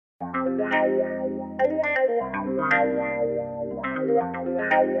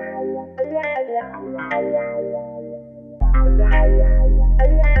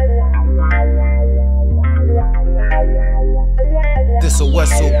This a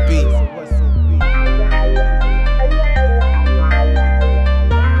Weso-G.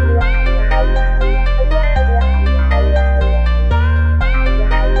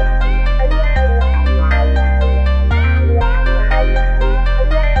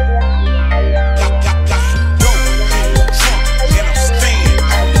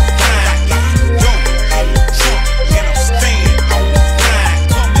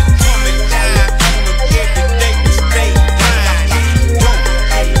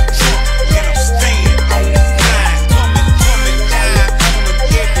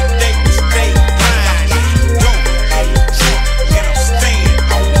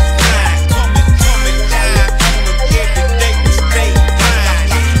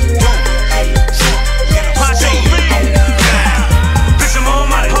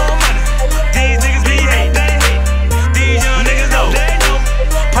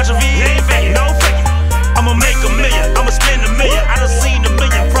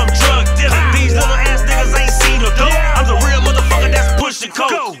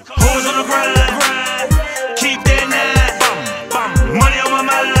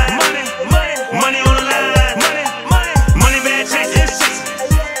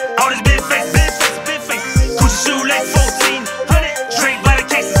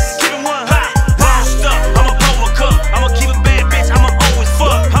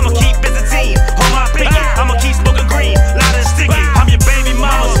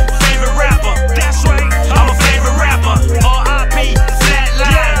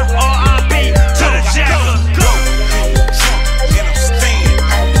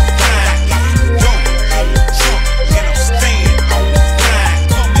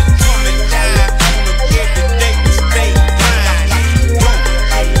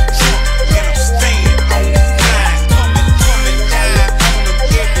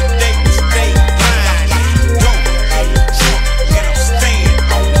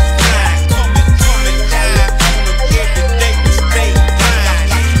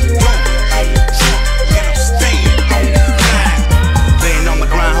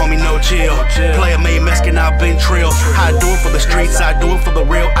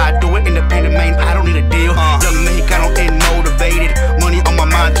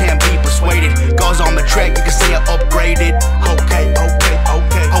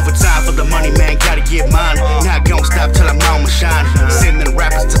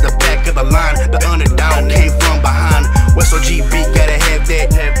 Weso-G beat, gotta have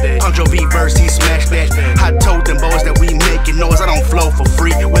that. Pancho V verse, he smashed that. I told them boys that we making noise, I don't flow for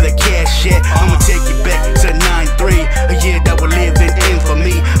free. Where the cash at, I'ma take you back to 9-3, a year that will live in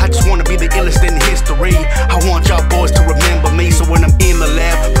infamy. I just wanna be the illest in history. I want y'all boys to remember me, so when I'm in the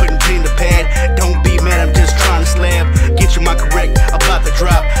lab, putting pen to pad, don't be mad, I'm just trying to slab. Get you my correct about the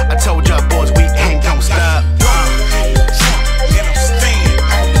drop. I told y'all boys we ain't gon' stop.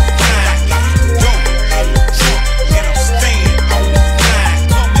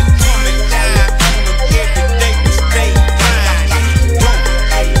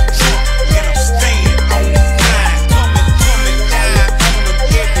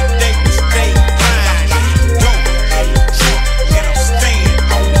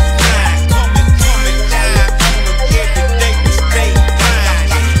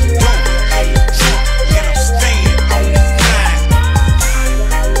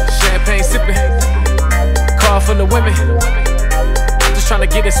 Full of women, just trying to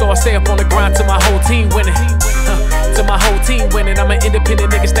get it, so I stay up on the grind till my whole team winning. Till my whole team winning. I'm an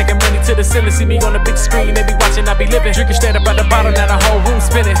independent nigga stacking money to the ceiling. See me on the big screen, they be watching, I be living. Drinking straight up at the bottle, now the whole room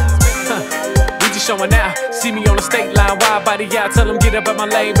spinning. We just showing out. See me on the state line, wide body out. Tell them get up at my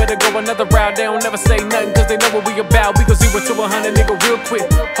lane, better go another route. They don't never say nothing, cause they know what we about. We go 0 to 100, nigga, real quick.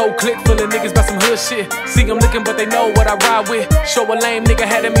 Whole clique full of niggas about some hood shit. See them looking, but they know what I ride with. Show a lame nigga,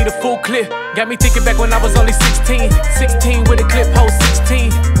 had me the full clip. Got me thinking back when I was only 16. 16 with a clip, whole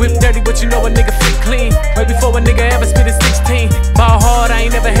 16. Whip dirty, but you know a nigga fit clean. Right before a nigga ever spit at 16. Ball hard, I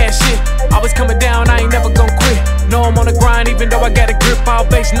ain't never had shit. Always coming down, I ain't never gon' quit. Know I'm on the grind, even though I got a grip. All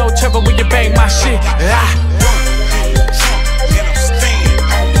base, no trouble when you bang my shit.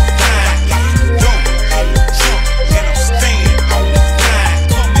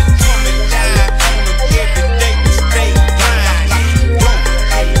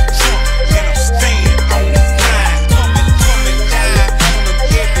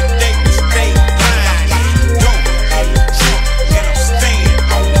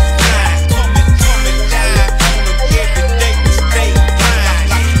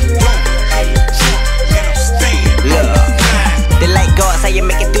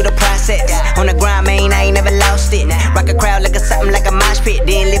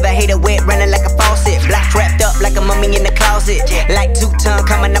 it. Like 2-ton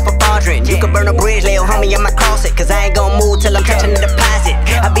coming up a quadrant. You can burn a bridge, lay homie, I'ma cross it. Cause I ain't gon' move till I'm touching the deposit.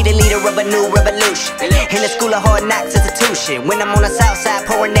 I be the leader of a new revolution. In the school of hard knocks institution. When I'm on the south side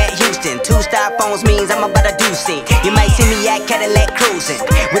pouring that Houston. 2 styrofoams means I'm about to do scene. You might see me at Cadillac cruising.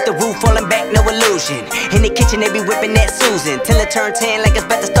 With the roof falling back, no illusion. In the kitchen they be whipping that Susan. Till it turn 10 like it's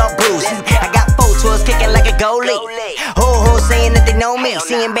about to start bruising. I got 4 12s kicking like a goalie. Ho saying that they know me.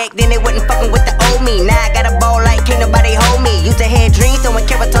 Seeing back then they wasn't fucking with the old me. Now I got a ball like can't nobody hold me. Used to have dreams, so I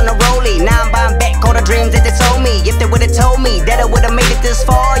carry